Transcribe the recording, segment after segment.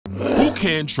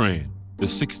Can Tran, the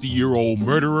 60-year-old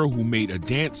murderer who made a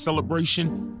dance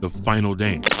celebration the final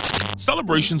dance.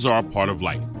 Celebrations are a part of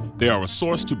life. They are a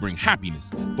source to bring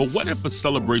happiness. But what if a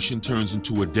celebration turns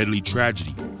into a deadly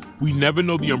tragedy? We never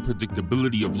know the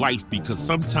unpredictability of life because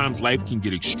sometimes life can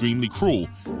get extremely cruel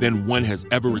than one has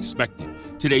ever expected.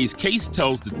 Today's case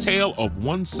tells the tale of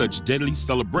one such deadly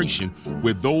celebration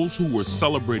where those who were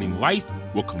celebrating life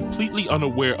were completely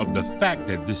unaware of the fact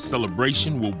that this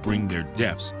celebration will bring their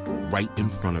deaths right in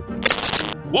front of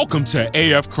them. Welcome to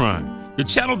AF Crime, the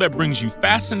channel that brings you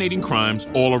fascinating crimes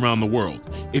all around the world.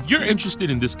 If you're interested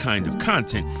in this kind of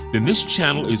content, then this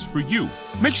channel is for you.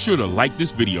 Make sure to like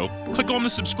this video, click on the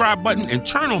subscribe button, and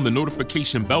turn on the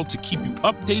notification bell to keep you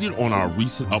updated on our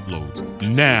recent uploads.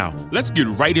 Now, let's get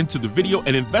right into the video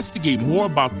and investigate more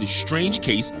about this strange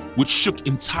case which shook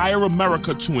entire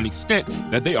America to an extent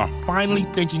that they are finally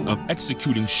thinking of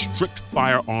executing strict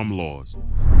firearm laws.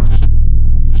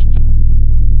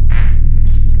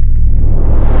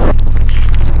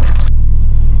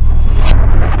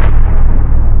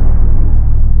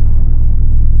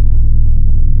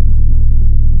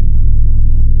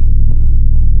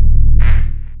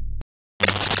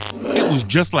 It was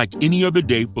just like any other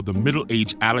day for the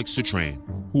middle-aged Alex Citran,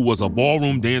 who was a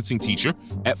ballroom dancing teacher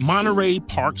at Monterey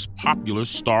Park's popular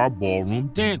Star Ballroom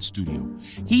Dance Studio.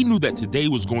 He knew that today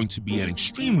was going to be an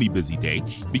extremely busy day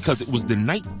because it was the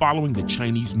night following the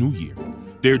Chinese New Year.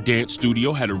 Their dance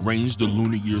studio had arranged the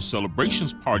Lunar Year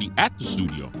celebrations party at the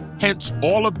studio. Hence,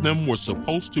 all of them were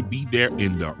supposed to be there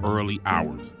in the early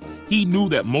hours. He knew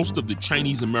that most of the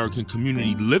Chinese American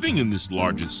community living in this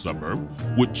largest suburb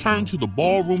would turn to the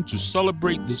ballroom to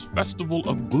celebrate this festival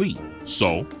of glee.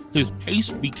 So, his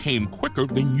pace became quicker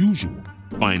than usual.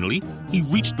 Finally, he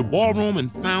reached the ballroom and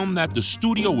found that the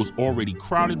studio was already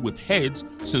crowded with heads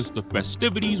since the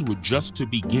festivities were just to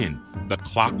begin. The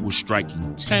clock was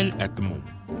striking 10 at the moment.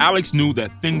 Alex knew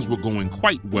that things were going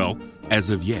quite well as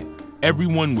of yet.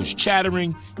 Everyone was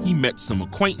chattering. He met some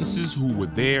acquaintances who were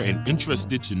there and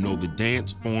interested to know the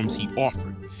dance forms he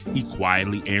offered. He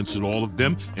quietly answered all of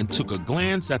them and took a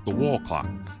glance at the wall clock.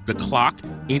 The clock,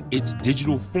 in its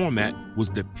digital format, was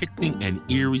depicting an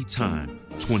eerie time,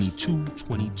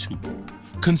 22:22.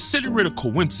 Consider it a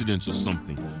coincidence or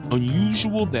something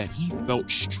unusual that he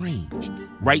felt strange.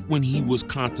 Right when he was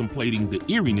contemplating the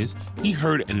eeriness, he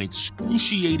heard an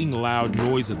excruciating loud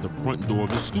noise at the front door of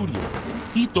the studio.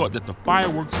 He thought that the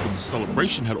fireworks for the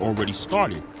celebration had already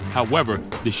started. However,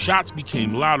 the shots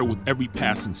became louder with every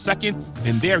passing second,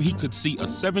 and there he could see a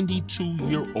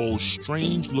 72-year-old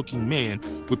strange-looking man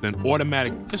with an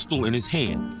automatic pistol in his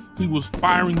hand. He was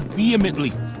firing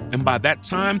vehemently, and by that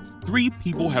time, 3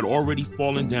 people had already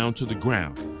fallen down to the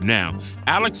ground. Now,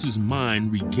 Alex's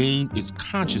mind regained its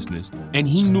consciousness, and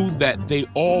he knew that they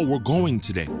all were going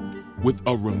today. With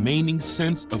a remaining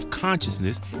sense of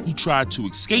consciousness, he tried to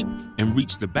escape and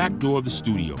reach the back door of the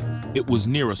studio. It was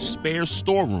near a spare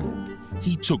storeroom.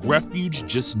 He took refuge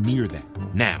just near that.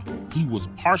 Now, he was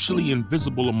partially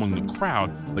invisible among the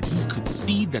crowd, but he could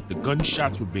see that the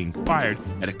gunshots were being fired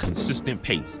at a consistent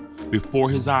pace. Before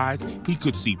his eyes, he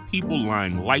could see people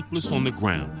lying lifeless on the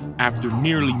ground. After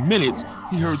nearly minutes,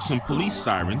 he heard some police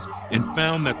sirens and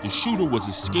found that the shooter was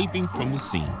escaping from the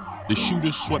scene. The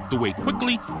shooters swept away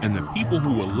quickly, and the people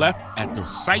who were left at the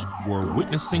site were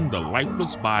witnessing the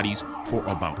lifeless bodies for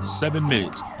about 7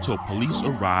 minutes till police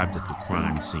arrived at the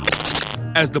crime scene.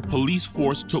 As the police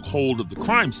force took hold of the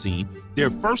crime scene, their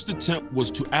first attempt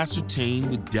was to ascertain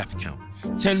the death count.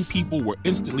 10 people were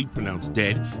instantly pronounced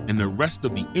dead, and the rest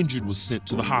of the injured was sent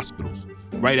to the hospitals.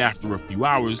 Right after a few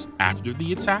hours after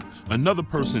the attack, another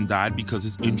person died because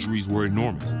his injuries were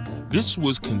enormous. This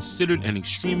was considered an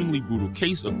extremely brutal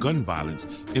case of gun violence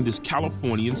in this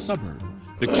Californian suburb.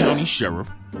 The county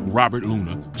sheriff, Robert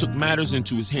Luna, took matters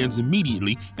into his hands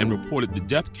immediately and reported the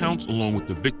death counts along with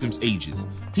the victims' ages.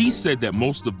 He said that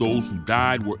most of those who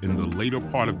died were in the later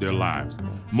part of their lives,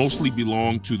 mostly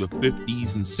belonged to the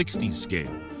 50s and 60s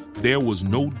scale. There was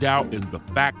no doubt in the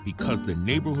fact because the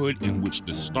neighborhood in which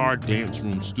the Star Dance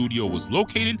Room studio was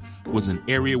located was an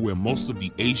area where most of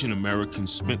the Asian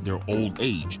Americans spent their old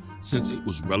age, since it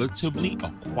was relatively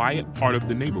a quiet part of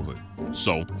the neighborhood.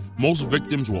 So, most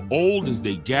victims were old as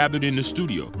they gathered in the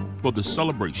studio for the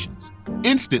celebrations.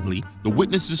 Instantly, the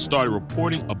witnesses started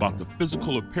reporting about the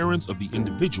physical appearance of the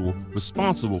individual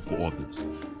responsible for all this.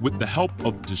 With the help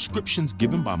of descriptions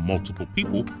given by multiple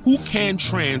people, Huu Can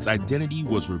Tran's identity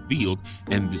was revealed,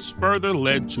 and this further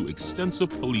led to extensive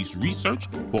police research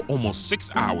for almost 6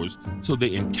 hours till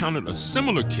they encountered a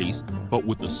similar case, but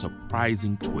with a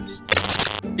surprising twist.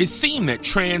 It seemed that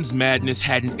Tran's madness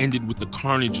hadn't ended with the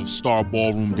carnage of Star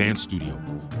Ballroom Dance Studio.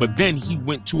 but then he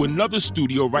went to another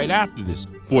studio right after this.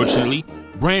 Fortunately,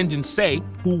 Brandon Say,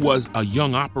 who was a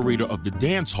young operator of the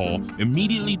dance hall,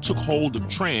 immediately took hold of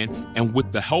Tran, and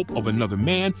with the help of another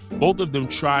man, both of them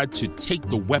tried to take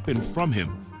the weapon from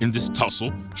him. In this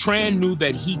tussle, Tran knew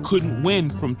that he couldn't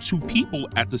win from two people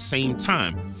at the same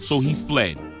time, so he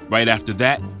fled. Right after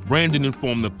that, Brandon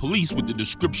informed the police with the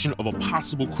description of a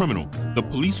possible criminal. The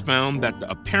police found that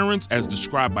the appearance as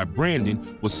described by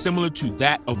Brandon was similar to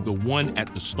that of the one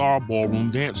at the Star Ballroom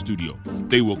Dance Studio.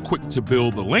 They were quick to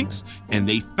build the links, and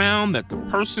they found that the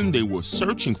person they were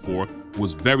searching for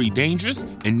was very dangerous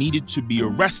and needed to be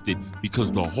arrested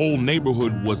because the whole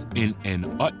neighborhood was in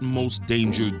an utmost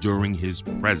danger during his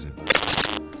presence.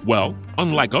 Well,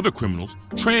 unlike other criminals,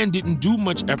 Tran didn't do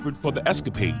much effort for the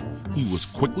escapade. He was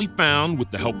quickly found with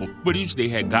the help of footage they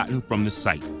had gotten from the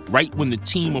site. Right when the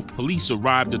team of police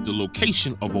arrived at the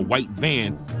location of a white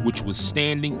van, which was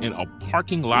standing in a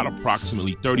parking lot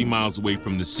approximately 30 miles away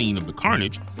from the scene of the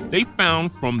carnage, they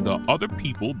found from the other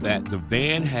people that the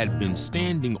van had been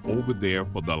standing over there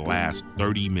for the last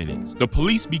 30 minutes. The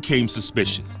police became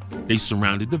suspicious. They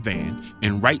surrounded the van,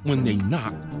 and right when they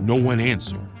knocked, no one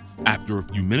answered. After a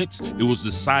few minutes, it was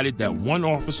decided that one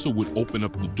officer would open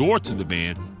up the door to the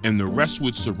van and the rest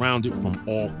would surround it from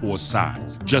all four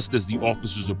sides. Just as the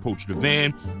officers approached the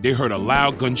van, they heard a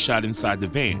loud gunshot inside the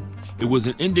van. It was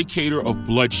an indicator of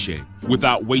bloodshed.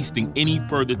 Without wasting any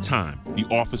further time, the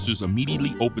officers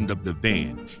immediately opened up the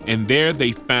van, and there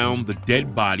they found the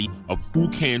dead body of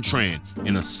Huu Can Tran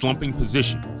in a slumping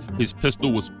position. His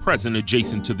pistol was present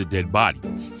adjacent to the dead body.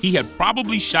 He had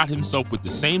probably shot himself with the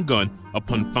same gun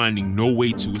upon finding no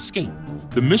way to escape.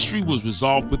 The mystery was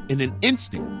resolved within an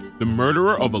instant. The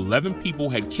murderer of 11 people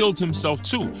had killed himself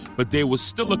too, but there was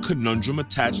still a conundrum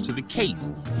attached to the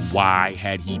case. Why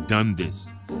had he done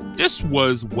this? This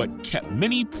was what kept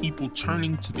many people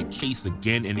turning to the case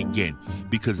again and again,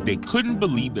 because they couldn't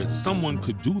believe that someone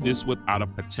could do this without a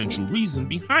potential reason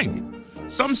behind it.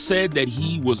 Some said that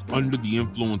he was under the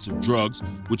influence of drugs,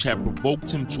 which had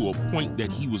provoked him to a point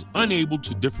that he was unable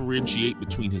to differentiate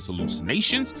between his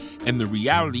hallucinations and the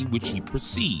reality which he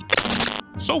perceived.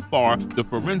 So far, the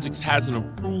forensics hasn't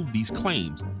approved these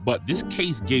claims, but this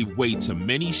case gave way to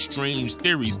many strange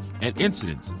theories and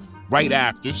incidents. Right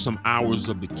after some hours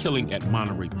of the killing at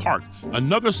Monterey Park,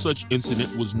 another such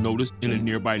incident was noticed in a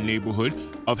nearby neighborhood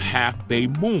of Half Bay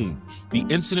Moon. The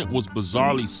incident was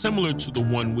bizarrely similar to the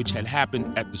one which had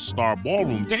happened at the Star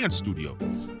Ballroom Dance Studio.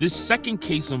 This second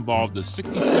case involved a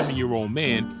 67-year-old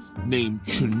man named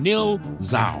Chenil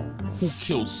Zhao, who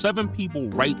killed 7 people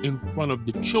right in front of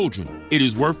the children. It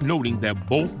is worth noting that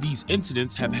both these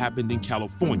incidents have happened in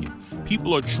California.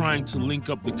 People are trying to link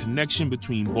up the connection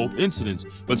between both incidents,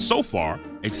 but so far,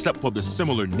 except for the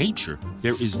similar nature,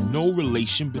 there is no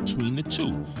relation between the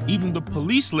two. Even the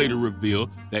police later revealed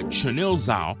that Chenil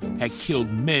Zhao had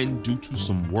killed men due to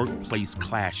some workplace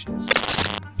clashes.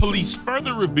 Police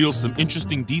further revealed some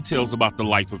interesting details about the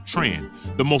life of Tran.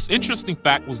 The most interesting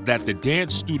fact was that the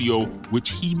dance studio,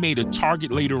 which he made a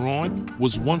target later on,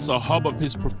 was once a hub of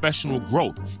his professional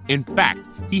growth. In fact,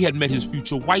 he had met his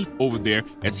future wife over there,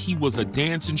 as he was a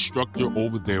dance instructor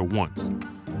over there once.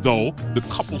 Though the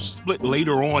couple split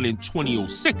later on in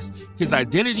 2006, his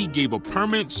identity gave a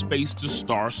permanent space to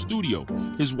Star Studio.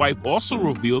 His wife also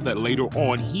revealed that later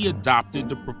on he adopted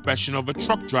the profession of a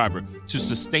truck driver to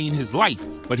sustain his life,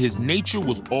 but his nature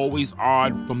was always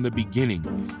odd from the beginning.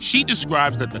 She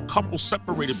describes that the couple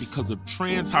separated because of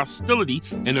Tran's hostility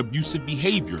and abusive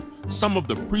behavior. Some of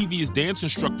the previous dance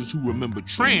instructors who remembered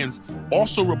Tran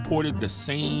also reported the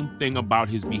same thing about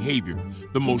his behavior.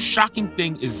 The most shocking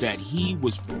thing is that he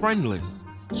was friendless.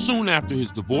 Soon after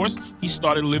his divorce, he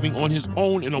started living on his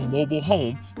own in a mobile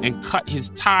home and cut his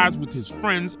ties with his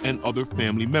friends and other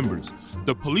family members.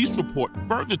 The police report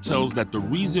further tells that the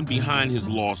reason behind his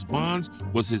lost bonds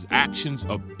was his actions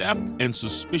of theft and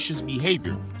suspicious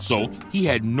behavior, so he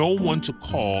had no one to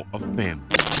call a family.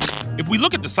 If we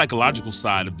look at the psychological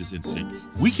side of this incident,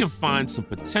 we can find some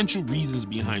potential reasons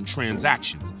behind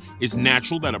transactions. It's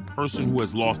natural that a person who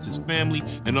has lost his family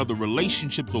and other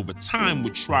relationships over time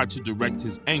would try to direct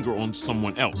his anger on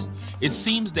someone else. It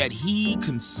seems that he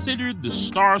considered the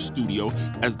Star Studio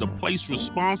as the place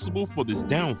responsible for this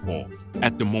downfall.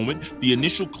 At the moment, the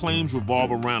initial claims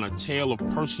revolve around a tale of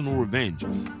personal revenge,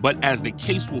 but as the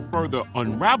case will further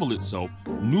unravel itself,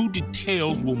 new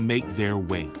details will make their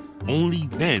way. Only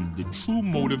then the true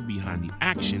motive behind the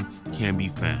action can be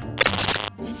found.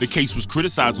 The case was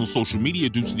criticized on social media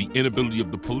due to the inability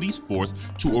of the police force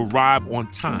to arrive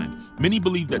on time. Many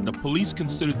believe that the police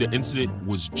considered the incident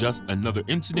was just another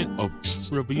incident of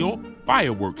trivial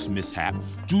fireworks mishap,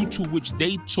 due to which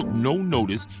they took no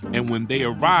notice, and when they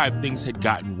arrived, things had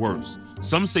gotten worse.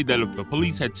 Some say that if the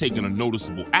police had taken a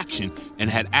noticeable action and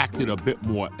had acted a bit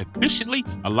more efficiently,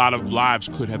 a lot of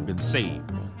lives could have been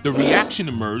saved. The reaction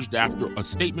emerged after a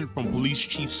statement from Police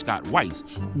Chief Scott Weiss,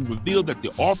 who revealed that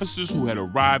the officers who had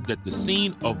arrived at the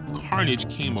scene of carnage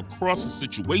came across a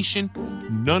situation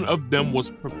none of them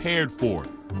was prepared for.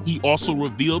 He also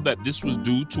revealed that this was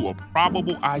due to a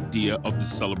probable idea of the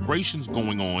celebrations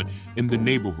going on in the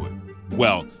neighborhood.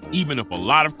 Well, even if a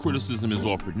lot of criticism is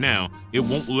offered now, it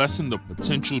won't lessen the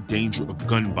potential danger of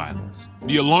gun violence.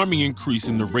 The alarming increase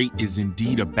in the rate is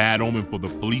indeed a bad omen for the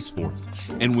police force,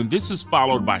 and when this is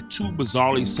followed by two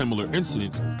bizarrely similar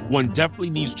incidents, one definitely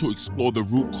needs to explore the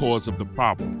root cause of the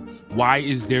problem. Why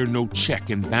is there no check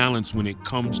and balance when it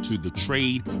comes to the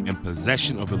trade and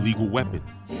possession of illegal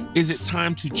weapons? Is it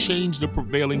time to change the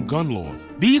prevailing gun laws?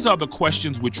 These are the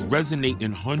questions which resonate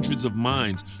in hundreds of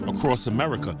minds across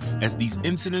America as these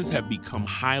incidents have become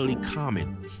highly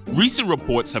common. Recent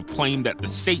reports have claimed that the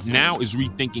state now is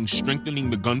rethinking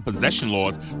strengthening the gun possession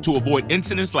laws to avoid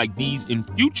incidents like these in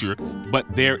future, but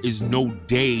there is no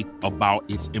day about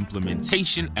its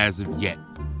implementation as of yet.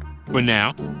 For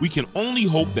now, we can only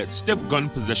hope that stiff gun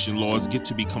possession laws get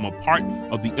to become a part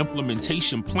of the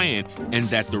implementation plan and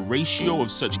that the ratio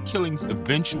of such killings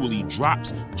eventually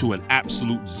drops to an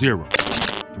absolute zero.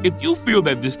 If you feel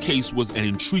that this case was an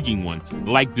intriguing one,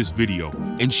 like this video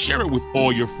and share it with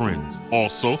all your friends.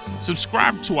 Also,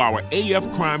 subscribe to our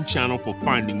AF Crime channel for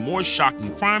finding more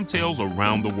shocking crime tales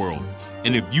around the world.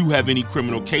 And if you have any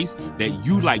criminal case that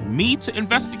you'd like me to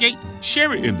investigate,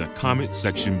 share it in the comment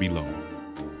section below.